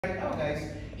Right now,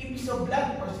 guys, if you saw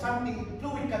blood or something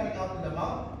fluid coming out of the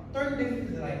mouth, turn them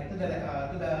to the right, to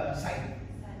the side.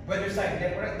 Whether side,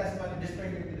 left or right, doesn't matter. Just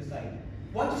turn them to the side.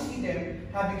 Once you see them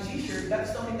having seizure,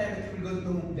 that's the only time that you will go to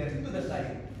move them to the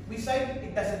side. Which side,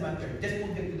 it doesn't matter. Just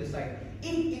move them to the side.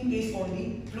 In case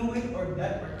only fluid or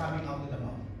blood are coming out of the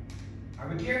mouth. Are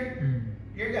we clear?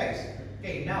 Clear, guys.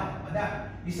 Okay, now, madam,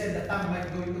 you said the tongue might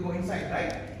going to go inside,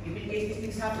 right? If in case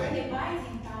these things happen. And it bites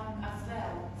in tongue as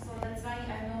well. So that's why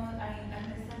I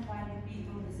understand why the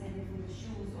people they say they put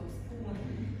shoes or spoon,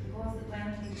 because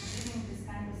when it's doing this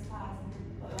kind of spasm,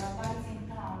 bites in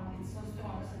tongue, it's so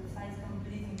strong, so the side comes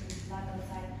bleeding to the blood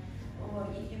outside. Or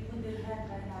if you put your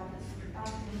head like that, the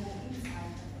tongue will go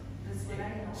inside. That's what I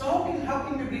know. So how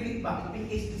can you bring it back if in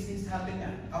case these things happen?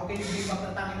 How can you bring back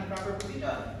the tongue in the proper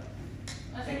position?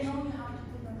 As I know, you have to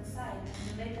put on the side,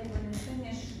 and later when you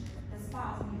finish the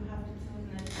spasm, you have to turn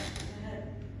the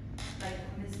head like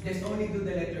on this. Just only do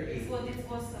the letter A. It's what it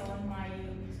was on my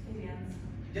experience.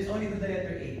 Just only do the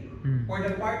letter A. For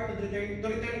the part to return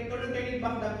it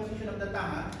back the position of the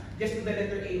tongue, just do the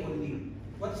letter A only.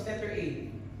 What's letter A?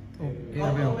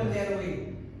 How to open the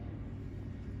airway?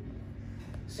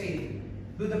 Same.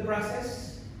 Do the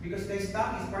process because the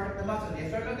tongue is part of the muscle.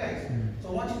 Yes or no, guys?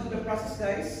 So once you do the process,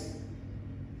 guys,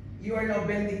 you are now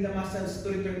bending the muscles to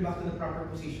return back to the proper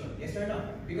position. Yes or no?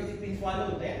 Because it means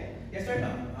swallowed, eh? Yes or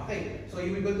no? Okay. So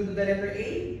you will go to the letter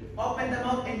A, open the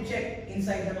mouth and check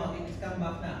inside the mouth if it's come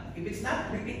back now. If it's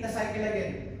not, repeat the cycle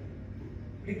again.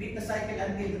 Repeat the cycle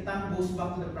until the tongue goes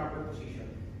back to the proper position.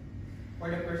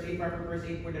 For the first aid, proper first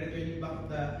aid, for the returning back of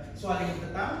the swallowing of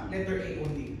the tongue, letter A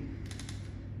only.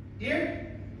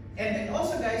 Clear? And then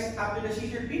also, guys, after the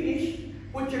seizure finish,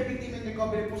 put your victim in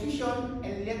recovery position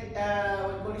and let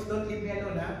police don't leave me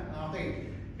alone, huh? Okay.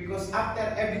 Because after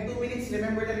every 2 minutes,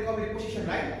 remember the recovery position,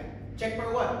 right? Check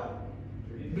for what?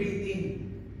 Breathe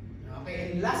in.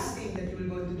 Okay, and last thing that you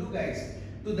will going to do, guys,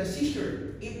 to the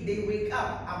seizure, if they wake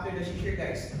up after the seizure,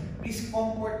 guys, please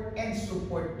comfort and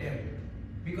support them.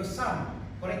 Because some,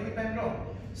 correct me if I'm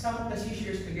wrong, some of the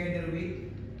seizures together with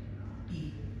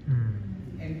E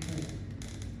and Q,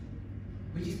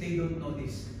 which is they don't know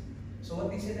this. So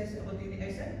what is it? What do you think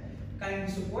I said? Kindly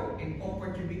support and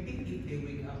comfort your victim if they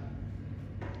wake up.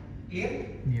 Clear?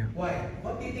 Yeah. Why?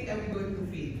 What do you think I'm going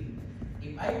to feel?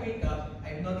 If I wake up,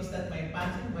 I've noticed that my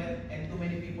pants are wet and too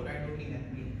many people are looking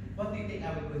at me. What do you think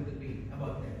I will going to feel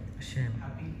about them? Shame.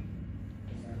 Happy?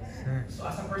 Sad. So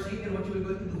as a procedure, what you will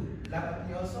going to do? Laugh at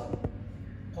me also?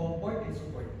 Comfort and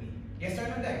support me. Yes or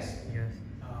no, guys? Yes.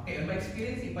 Okay, in my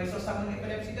experience, if I saw someone with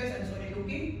epilepsy, guys, and so they're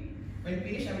looking, when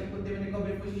finished, I will put them in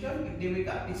recovery position. If they wake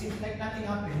up, it seems like nothing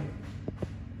happened.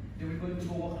 They will go to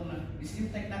go walk on. It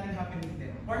seems like nothing happened with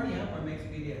them. For me, for my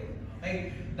experience.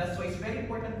 Okay, that's why it's very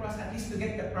important for us at least to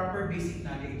get the proper basic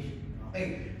knowledge.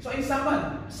 Okay, so in some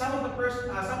of the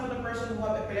person who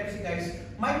have epilepsy, guys,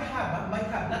 might have,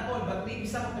 not all, but maybe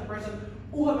some of the person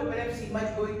who have epilepsy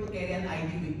might going to carry an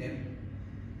ID with them,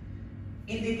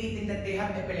 indicating that they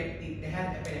have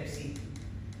epilepsy.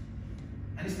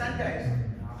 Understand, guys?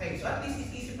 Okay, so at least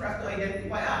it's easy for us to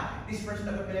identify, this person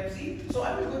has epilepsy, so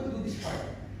I will go to do this part.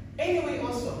 Anyway,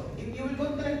 also, if you will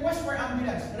go to request for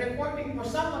ambulance, reporting for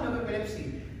someone with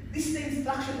epilepsy, this is the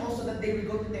instruction also that they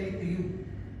will go to tell it to you.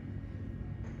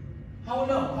 How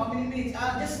long? How many minutes?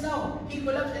 Just now, he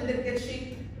collapsed and then gets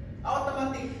shaken.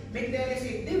 Automatic, make the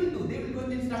LSA. They will go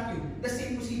to instruct you. The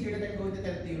same procedure that I'm going to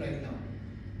tell to you right now.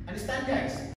 Understand, guys?